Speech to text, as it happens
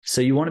So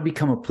you want to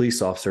become a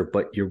police officer,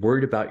 but you're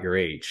worried about your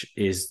age.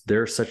 Is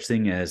there such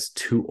thing as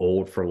too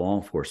old for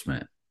law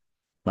enforcement?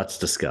 Let's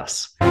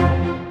discuss.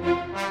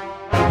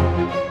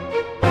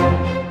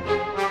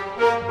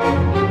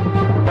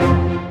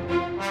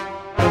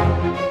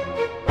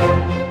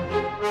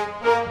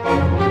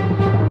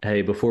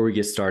 Hey, before we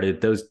get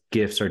started, those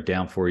gifts are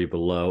down for you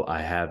below.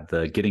 I have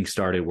the Getting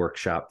Started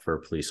workshop for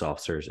police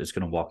officers. It's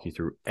going to walk you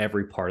through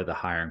every part of the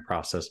hiring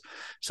process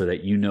so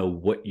that you know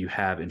what you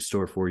have in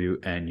store for you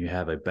and you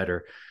have a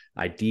better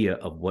idea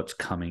of what's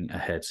coming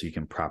ahead so you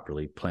can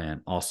properly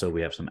plan. Also,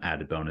 we have some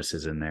added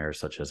bonuses in there,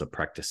 such as a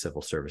practice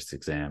civil service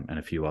exam and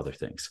a few other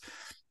things.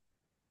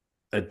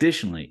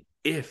 Additionally,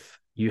 if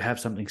you have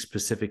something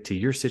specific to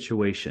your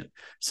situation,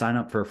 sign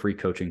up for a free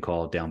coaching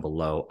call down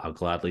below. I'll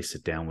gladly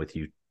sit down with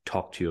you,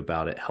 talk to you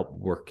about it, help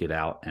work it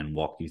out, and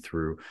walk you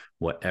through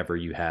whatever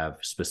you have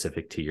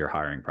specific to your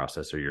hiring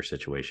process or your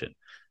situation.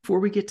 Before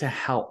we get to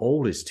how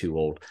old is too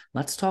old,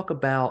 let's talk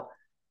about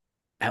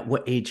at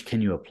what age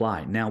can you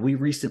apply. Now, we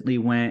recently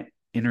went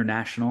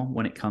international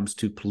when it comes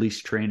to police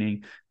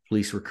training,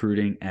 police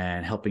recruiting,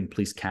 and helping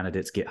police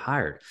candidates get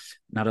hired.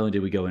 Not only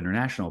did we go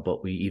international,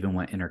 but we even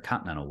went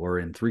intercontinental. We're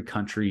in 3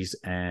 countries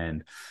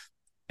and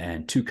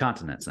 2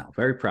 continents now.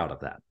 Very proud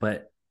of that,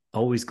 but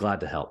always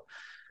glad to help.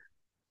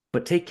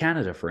 But take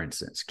Canada, for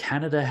instance.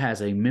 Canada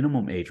has a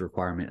minimum age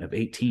requirement of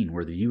 18,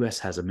 where the US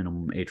has a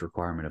minimum age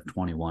requirement of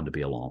 21 to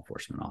be a law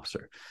enforcement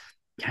officer.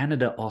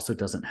 Canada also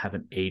doesn't have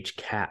an age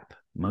cap.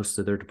 Most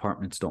of their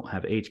departments don't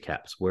have age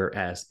caps,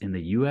 whereas in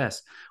the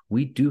US,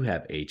 we do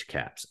have age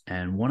caps.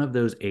 And one of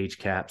those age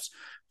caps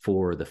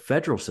for the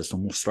federal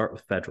system, we'll start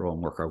with federal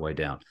and work our way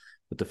down,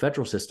 but the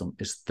federal system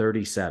is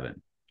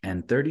 37.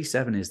 And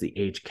 37 is the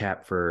age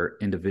cap for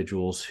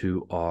individuals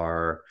who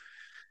are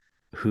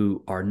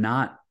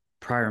not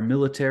prior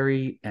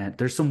military, and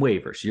there's some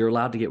waivers. You're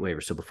allowed to get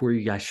waivers. So before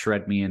you guys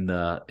shred me in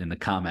the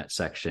comment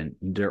section,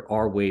 there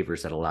are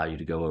waivers that allow you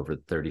to go over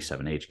the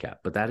 37 age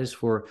cap. But that is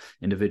for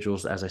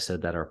individuals, as I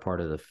said, that are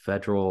part of the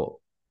federal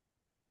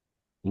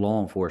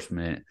law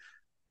enforcement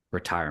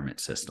retirement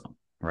system,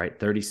 right?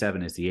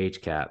 37 is the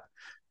age cap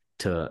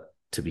to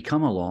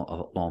become a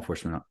law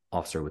enforcement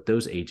officer with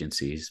those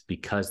agencies,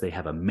 because they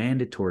have a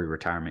mandatory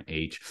retirement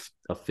age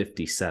of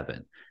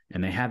 57.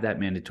 And they have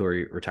that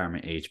mandatory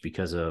retirement age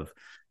because of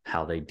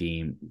how they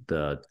deem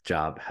the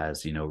job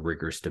has,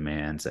 rigorous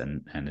demands,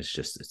 and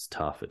it's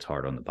tough. It's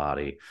hard on the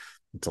body.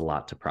 It's a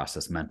lot to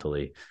process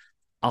mentally.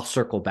 I'll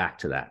circle back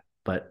to that.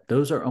 But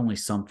those are only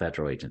some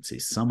federal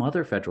agencies. Some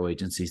other federal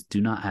agencies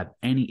do not have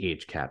any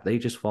age cap. They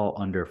just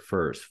fall under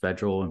FERS,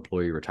 Federal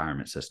Employee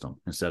Retirement System,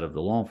 instead of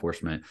the law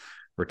enforcement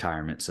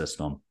retirement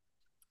system.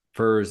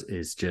 FERS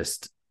is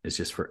just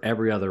for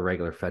every other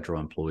regular federal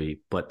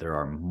employee, but there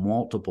are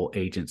multiple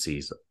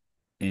agencies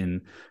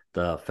in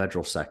the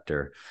federal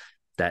sector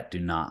that do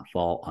not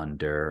fall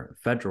under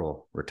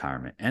federal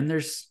retirement. And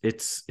it's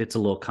a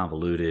little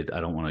convoluted. I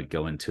don't want to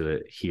go into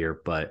it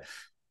here, but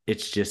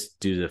it's just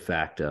due to the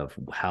fact of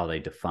how they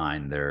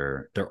define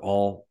they're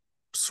all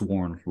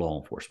sworn law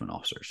enforcement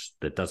officers.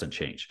 That doesn't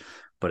change,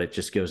 but it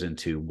just goes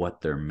into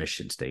what their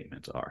mission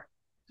statements are.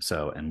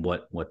 So, and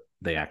what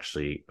they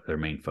actually, their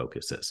main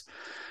focus is.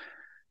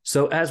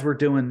 So as we're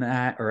doing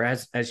that, or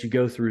as you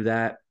go through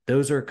that,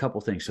 those are a couple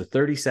things. So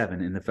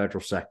 37 in the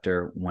federal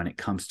sector when it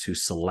comes to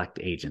select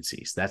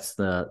agencies. That's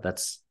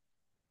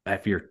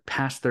if you're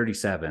past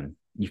 37,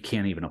 you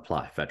can't even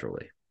apply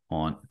federally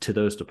to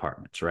those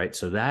departments, right?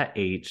 So that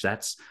age,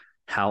 that's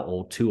how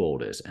old too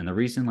old is. And the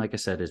reason, like I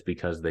said, is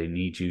because they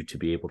need you to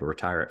be able to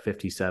retire at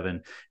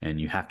 57,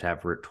 and you have to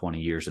have 20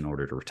 years in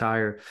order to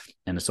retire.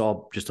 And it's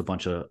all just a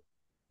bunch of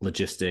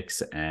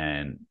logistics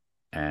and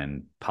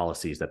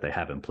policies that they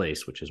have in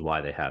place, which is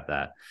why they have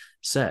that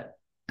set.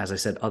 As I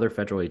said, other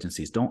federal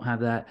agencies don't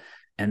have that.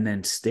 And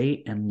then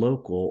state and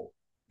local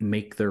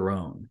make their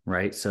own,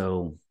 right?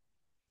 So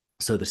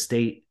the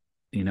state,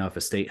 if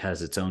a state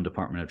has its own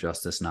Department of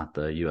Justice, not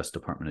the U.S.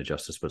 Department of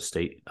Justice, but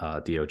state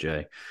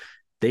DOJ,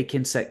 they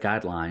can set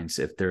guidelines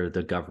if they're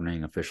the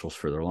governing officials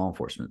for their law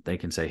enforcement. They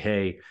can say,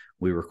 hey,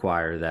 we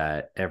require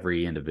that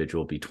every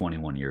individual be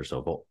 21 years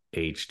of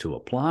age to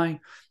apply,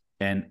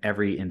 and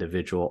every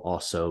individual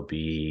also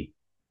be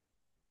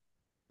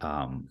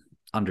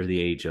under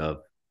the age of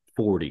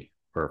 40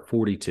 or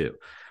 42.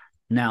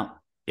 Now,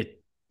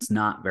 it's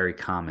not very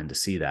common to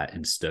see that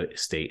in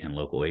state and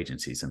local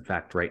agencies. In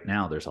fact, right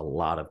now, there's a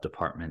lot of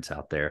departments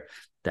out there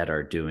that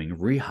are doing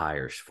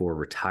rehires for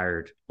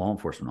retired law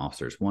enforcement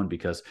officers. One,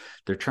 because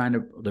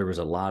there was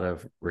a lot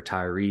of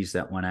retirees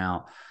that went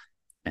out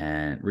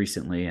and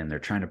recently, and they're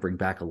trying to bring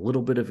back a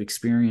little bit of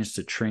experience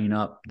to train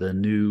up the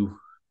new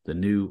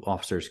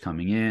officers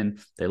coming in.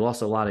 They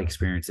lost a lot of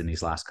experience in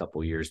these last couple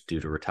of years due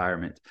to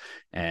retirement.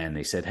 And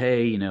they said,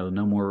 hey, no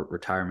more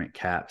retirement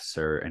caps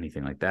or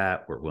anything like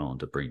that. We're willing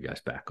to bring you guys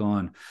back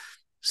on.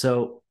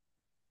 So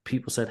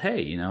people said,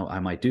 hey, I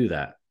might do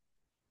that.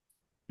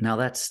 Now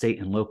that's state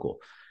and local.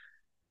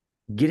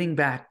 Getting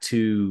back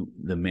to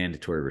the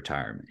mandatory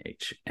retirement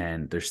age,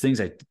 and there's things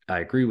I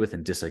agree with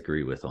and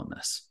disagree with on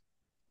this.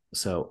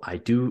 So I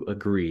do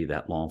agree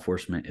that law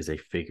enforcement is a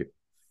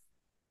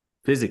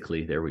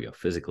physically, there we go,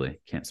 physically,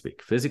 can't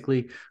speak,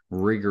 physically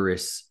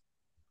rigorous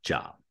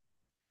job.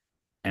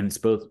 And it's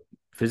both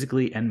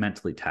physically and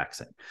mentally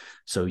taxing.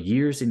 So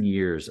years and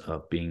years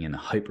of being in a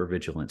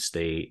hypervigilant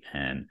state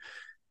and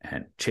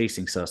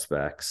chasing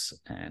suspects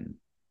and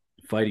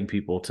fighting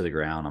people to the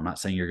ground. I'm not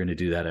saying you're going to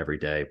do that every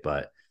day,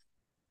 but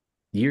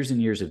years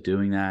and years of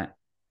doing that,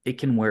 it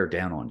can wear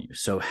down on you.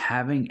 So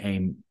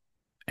having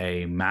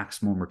a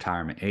maximum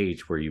retirement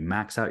age where you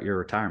max out your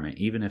retirement,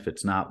 even if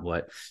it's not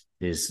what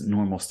is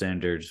normal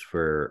standards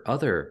for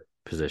other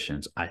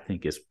positions, I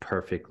think is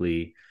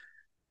perfectly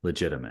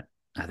legitimate.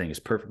 I think it's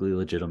perfectly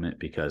legitimate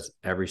because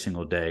every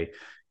single day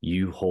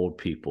you hold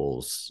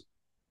people's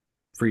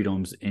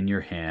freedoms in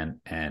your hand,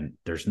 and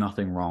there's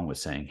nothing wrong with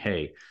saying,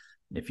 hey,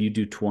 if you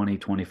do 20,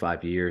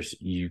 25 years,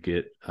 you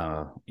get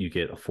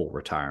a full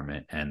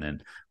retirement. And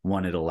then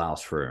one, it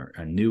allows for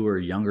a newer,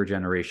 younger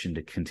generation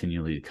to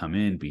continually come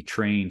in, be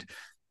trained,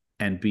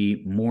 and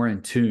be more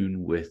in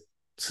tune with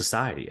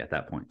society at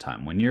that point in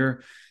time. When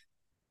you're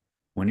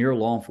a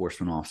law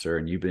enforcement officer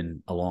and you've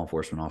been a law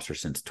enforcement officer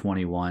since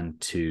 21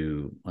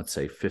 to, let's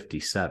say,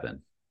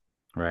 57,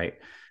 right?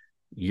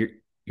 You're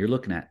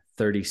looking at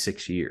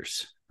 36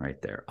 years right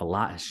there. A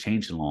lot has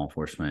changed in law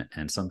enforcement,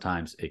 and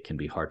sometimes it can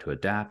be hard to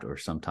adapt, or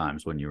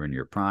sometimes when you're in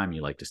your prime,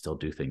 you like to still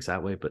do things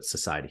that way, but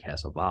society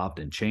has evolved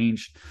and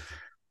changed.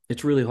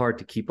 It's really hard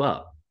to keep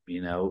up.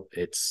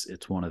 It's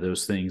one of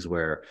those things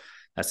where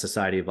as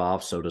society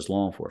evolves, so does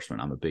law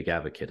enforcement. I'm a big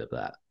advocate of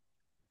that.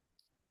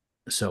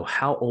 So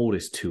how old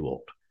is too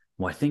old?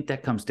 Well, I think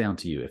that comes down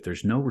to you. If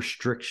there's no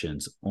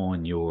restrictions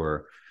on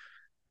your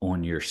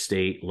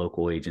state,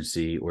 local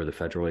agency, or the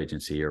federal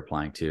agency you're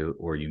applying to,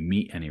 or you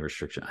meet any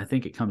restriction, I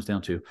think it comes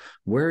down to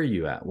where are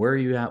you at? Where are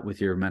you at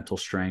with your mental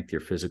strength,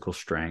 your physical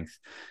strength,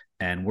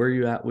 and where are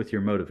you at with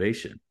your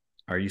motivation?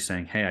 Are you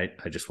saying, hey,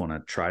 I just want to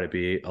try to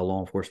be a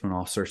law enforcement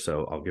officer,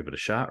 so I'll give it a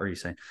shot? Or are you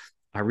saying,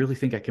 I really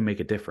think I can make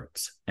a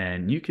difference?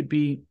 And you could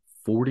be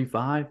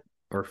 45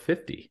 or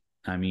 50.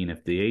 I mean,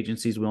 if the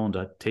agency's willing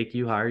to take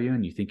you, hire you,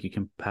 and you think you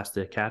can pass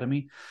the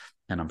academy,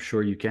 and I'm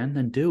sure you can,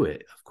 then do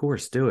it. Of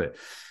course, do it.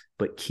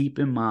 But keep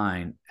in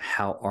mind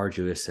how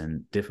arduous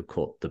and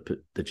difficult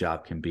the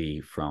job can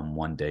be from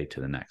one day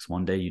to the next.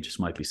 One day you just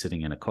might be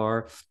sitting in a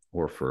car,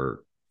 or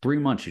for 3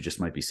 months you just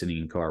might be sitting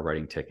in a car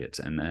writing tickets.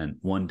 And then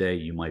one day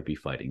you might be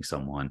fighting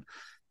someone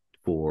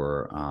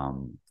for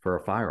a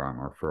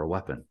firearm or for a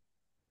weapon.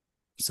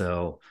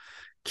 So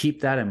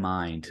keep that in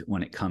mind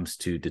when it comes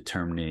to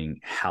determining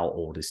how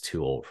old is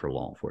too old for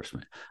law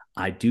enforcement.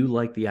 I do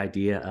like the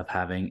idea of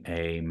having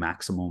a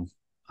maximum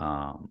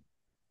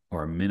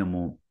or a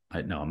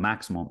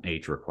maximum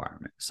age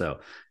requirement. So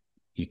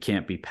you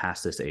can't be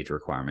past this age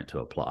requirement to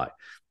apply.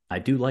 I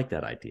do like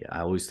that idea. I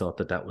always thought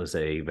that was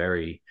a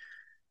very,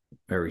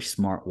 very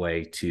smart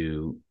way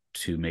to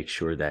make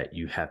sure that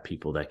you have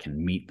people that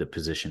can meet the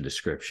position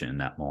description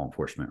that law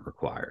enforcement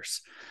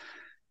requires.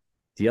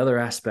 The other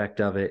aspect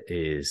of it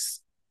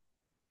is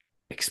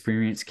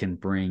experience can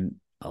bring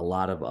a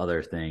lot of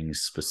other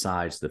things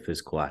besides the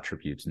physical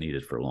attributes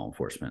needed for law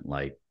enforcement,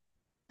 like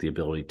the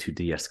ability to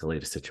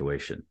de-escalate a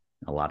situation.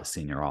 A lot of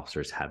senior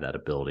officers have that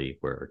ability,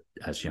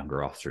 whereas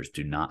younger officers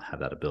do not have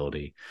that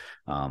ability,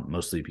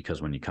 mostly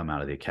because when you come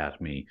out of the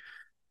academy,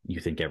 you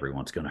think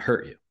everyone's going to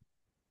hurt you.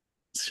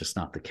 It's just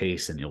not the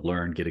case, and you'll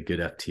learn, get a good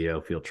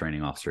FTO, field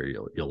training officer,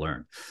 you'll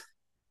learn.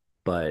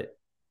 But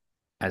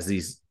as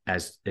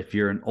if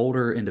you're an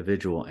older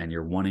individual and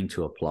you're wanting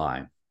to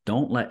apply,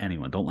 don't let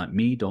anyone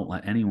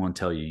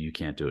tell you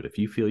can't do it. If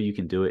you feel you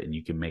can do it and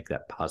you can make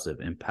that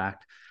positive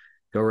impact,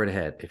 go right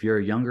ahead. If you're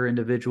a younger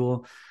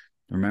individual,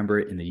 remember,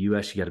 in the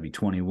US, you got to be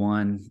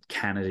 21.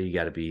 Canada, you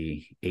got to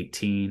be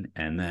 18.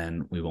 And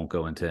then we won't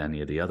go into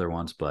any of the other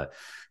ones, but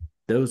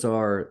those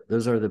are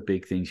the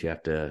big things you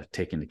have to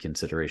take into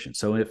consideration.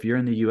 So if you're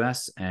in the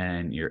US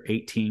and you're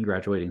 18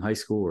 graduating high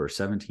school, or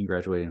 17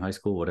 graduating high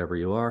school, whatever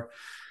you are,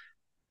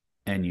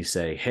 and you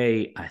say,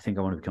 hey, I think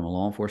I want to become a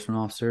law enforcement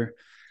officer,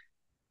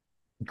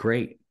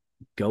 great.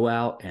 Go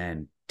out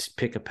and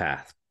pick a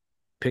path.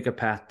 Pick a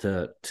path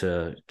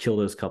to kill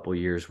those couple of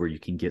years where you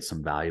can get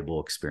some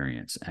valuable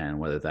experience. And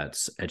whether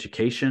that's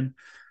education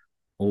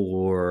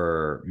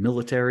or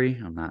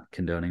military, I'm not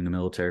condoning the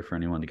military for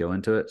anyone to go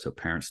into it, so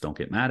parents don't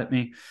get mad at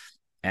me.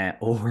 I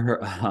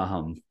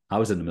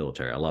was in the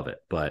military. I love it.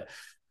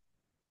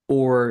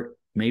 Or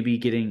maybe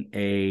getting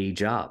a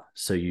job.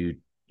 So you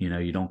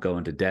don't go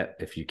into debt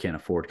if you can't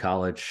afford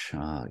college.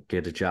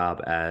 Get a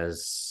job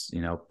as,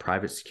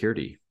 private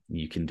security.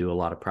 You can do a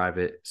lot of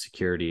private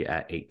security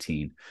at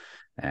 18.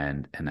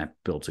 And that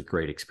builds a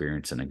great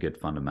experience and a good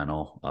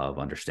fundamental of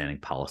understanding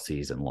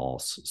policies and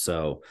laws.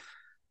 So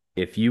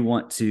if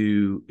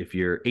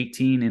you're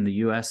 18 in the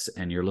US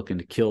and you're looking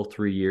to kill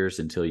 3 years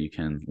until you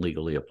can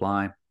legally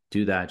apply,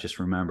 do that. Just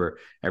remember,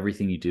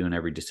 everything you do and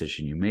every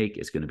decision you make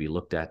is going to be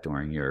looked at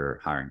during your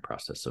hiring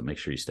process. So make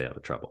sure you stay out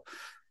of trouble.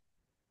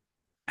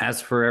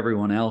 As for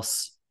everyone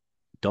else,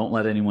 don't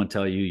let anyone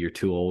tell you you're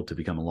too old to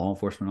become a law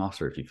enforcement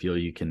officer. If you feel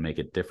you can make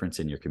a difference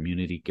in your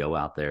community, go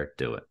out there,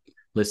 do it.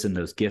 Listen,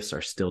 those gifts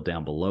are still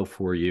down below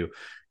for you.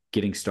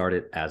 Getting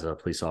started as a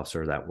police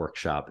officer, that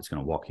workshop is going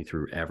to walk you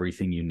through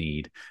everything you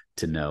need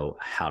to know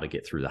how to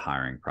get through the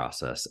hiring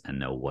process and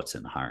know what's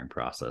in the hiring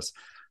process.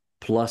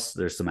 Plus,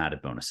 there's some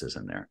added bonuses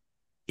in there.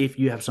 If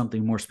you have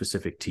something more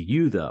specific to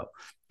you, though,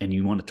 and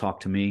you want to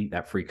talk to me,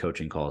 that free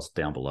coaching call is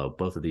down below.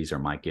 Both of these are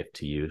my gift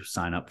to you.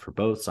 Sign up for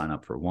both, sign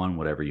up for one,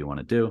 whatever you want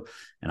to do.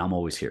 And I'm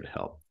always here to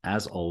help.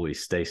 As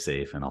always, stay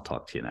safe, and I'll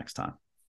talk to you next time.